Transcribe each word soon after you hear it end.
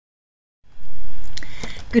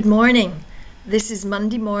Good morning. This is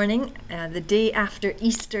Monday morning, the day after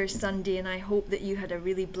Easter Sunday, and I hope that you had a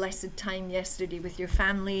really blessed time yesterday with your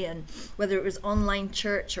family, and whether it was online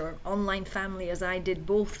church or online family as I did,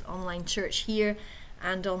 both online church here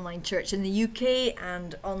and online church in the UK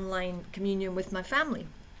and online communion with my family.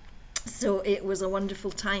 So it was a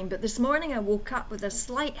wonderful time. But this morning I woke up with a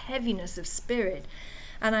slight heaviness of spirit,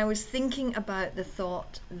 and I was thinking about the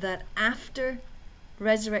thought that after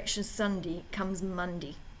Resurrection Sunday comes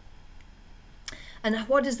Monday. And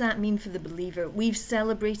what does that mean for the believer? We've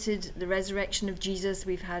celebrated the resurrection of Jesus.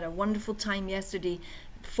 We've had a wonderful time yesterday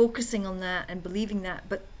focusing on that and believing that.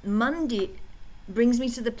 But Monday brings me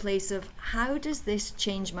to the place of, how does this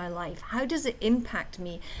change my life? How does it impact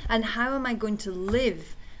me? And how am I going to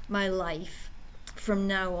live my life from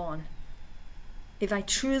now on? If I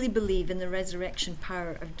truly believe in the resurrection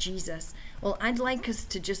power of Jesus. Well, I'd like us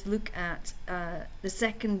to just look at the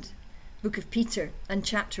second book of Peter and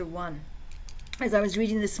chapter 1. As I was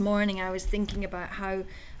reading this morning, I was thinking about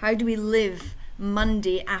how do we live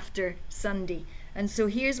Monday after Sunday. And so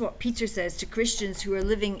here's what Peter says to Christians who are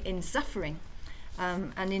living in suffering.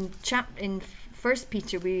 And in 1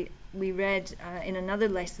 Peter, we read in another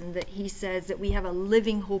lesson that he says that we have a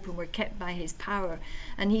living hope and we're kept by his power.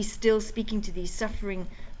 And he's still speaking to these suffering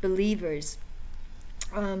believers.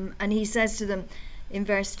 And he says to them in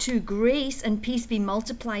verse 2, "Grace and peace be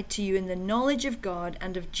multiplied to you in the knowledge of God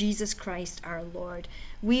and of Jesus Christ our Lord."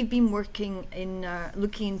 We've been working in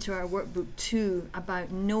looking into our workbook 2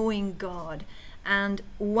 about knowing God. And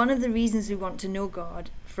one of the reasons we want to know God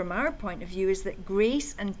from our point of view is that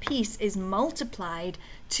grace and peace is multiplied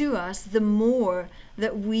to us the more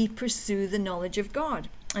that we pursue the knowledge of God.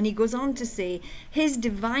 And he goes on to say, his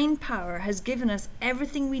divine power has given us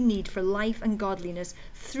everything we need for life and godliness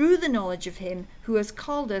through the knowledge of him who has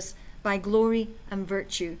called us by glory and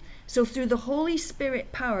virtue. So through the Holy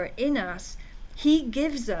Spirit power in us, he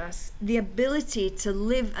gives us the ability to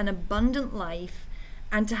live an abundant life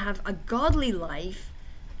and to have a godly life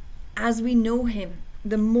as we know him.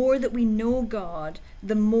 The more that we know God,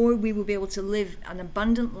 the more we will be able to live an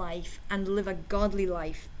abundant life and live a godly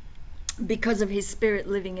life, because of his Spirit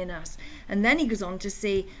living in us. And then he goes on to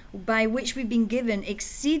say, by which we've been given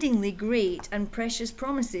exceedingly great and precious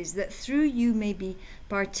promises, that through you may be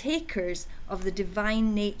partakers of the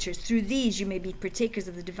divine nature. Through these you may be partakers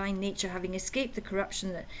of the divine nature, having escaped the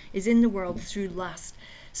corruption that is in the world through lust.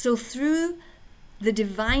 So through the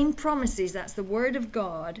divine promises, that's the word of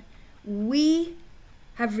God, we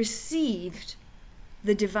have received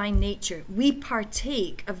the divine nature. We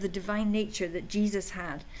partake of the divine nature that Jesus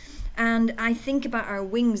had. And I think about our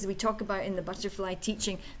wings. We talk about in the butterfly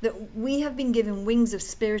teaching that we have been given wings of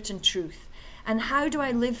spirit and truth. And how do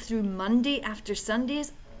I live through Monday after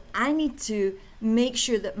Sundays? I need to make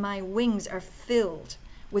sure that my wings are filled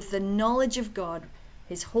with the knowledge of God,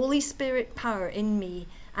 his Holy Spirit power in me,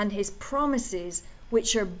 and his promises,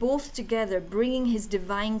 which are both together bringing his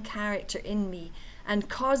divine character in me and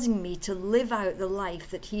causing me to live out the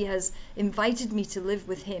life that he has invited me to live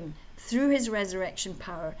with him through his resurrection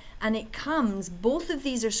power. And it comes, both of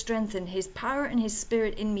these are strengthened, his power and his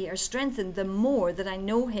Spirit in me are strengthened the more that I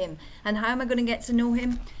know him. And how am I going to get to know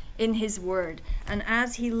him? In his word. And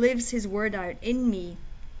as he lives his word out in me,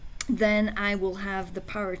 then I will have the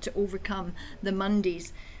power to overcome the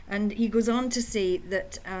Mondays. And he goes on to say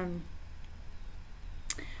that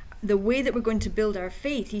the way that we're going to build our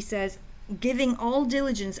faith, he says, giving all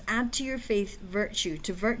diligence, add to your faith virtue,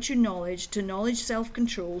 to virtue knowledge, to knowledge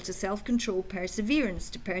self-control, to self-control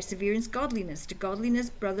perseverance, to perseverance godliness, to godliness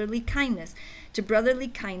brotherly kindness, to brotherly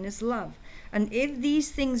kindness love. And if these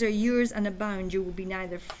things are yours and abound, you will be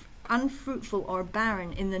neither unfruitful or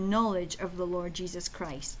barren in the knowledge of the Lord Jesus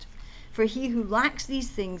Christ. For he who lacks these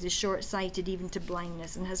things is short-sighted even to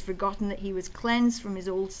blindness, and has forgotten that he was cleansed from his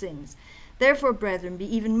old sins. Therefore, brethren,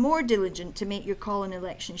 be even more diligent to make your call and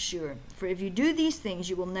election sure. For if you do these things,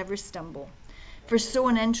 you will never stumble. For so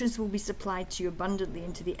an entrance will be supplied to you abundantly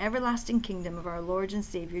into the everlasting kingdom of our Lord and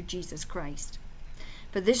Saviour Jesus Christ.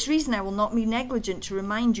 For this reason I will not be negligent to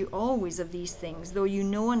remind you always of these things, though you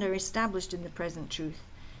know and are established in the present truth.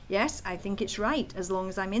 Yes, I think it's right, as long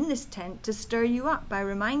as I'm in this tent, to stir you up by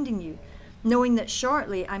reminding you, knowing that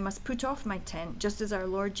shortly I must put off my tent, just as our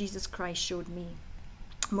Lord Jesus Christ showed me.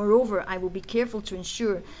 Moreover, I will be careful to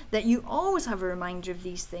ensure that you always have a reminder of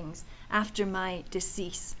these things after my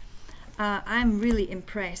decease. I'm really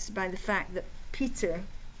impressed by the fact that Peter,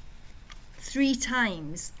 3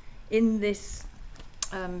 times in this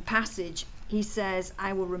passage, he says,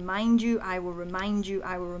 I will remind you, I will remind you,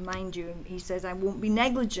 I will remind you. And he says, I won't be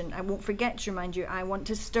negligent, I won't forget to remind you. I want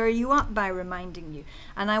to stir you up by reminding you.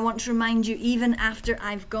 And I want to remind you even after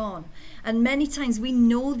I've gone. And many times we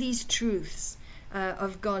know these truths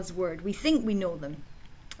of God's word. We think we know them.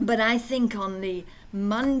 But I think on the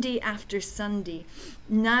Monday after Sunday,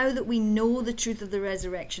 now that we know the truth of the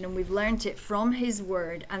resurrection and we've learnt it from his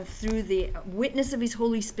word and through the witness of his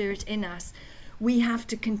Holy Spirit in us, we have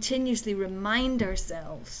to continuously remind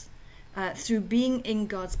ourselves through being in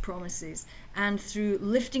God's promises and through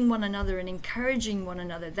lifting one another and encouraging one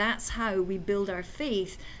another. That's how we build our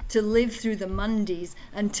faith to live through the Mondays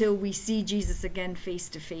until we see Jesus again face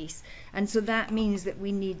to face. And so that means that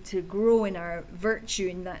we need to grow in our virtue,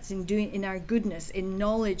 and that's in our goodness, in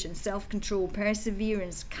knowledge and self-control,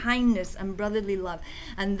 perseverance, kindness and brotherly love.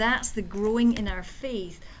 And that's the growing in our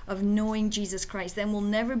faith of knowing Jesus Christ. Then we'll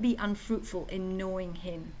never be unfruitful in knowing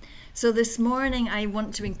him. So this morning I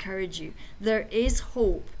want to encourage you. There is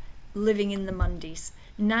hope living in the Mondays.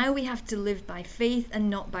 Now we have to live by faith and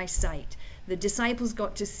not by sight. The disciples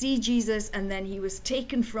got to see Jesus and then he was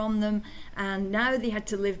taken from them, and now they had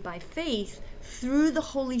to live by faith through the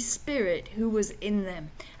Holy Spirit who was in them.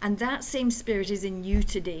 And that same Spirit is in you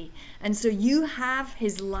today. And so you have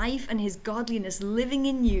his life and his godliness living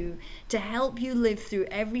in you to help you live through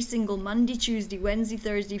every single Monday, Tuesday, Wednesday,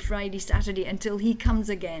 Thursday, Friday, Saturday until he comes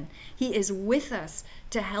again. He is with us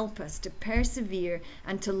to help us to persevere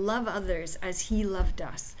and to love others as he loved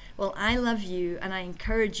us. Well, I love you and I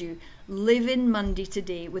encourage you, live in Monday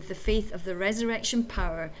today with the faith of the resurrection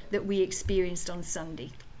power that we experienced on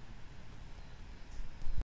Sunday.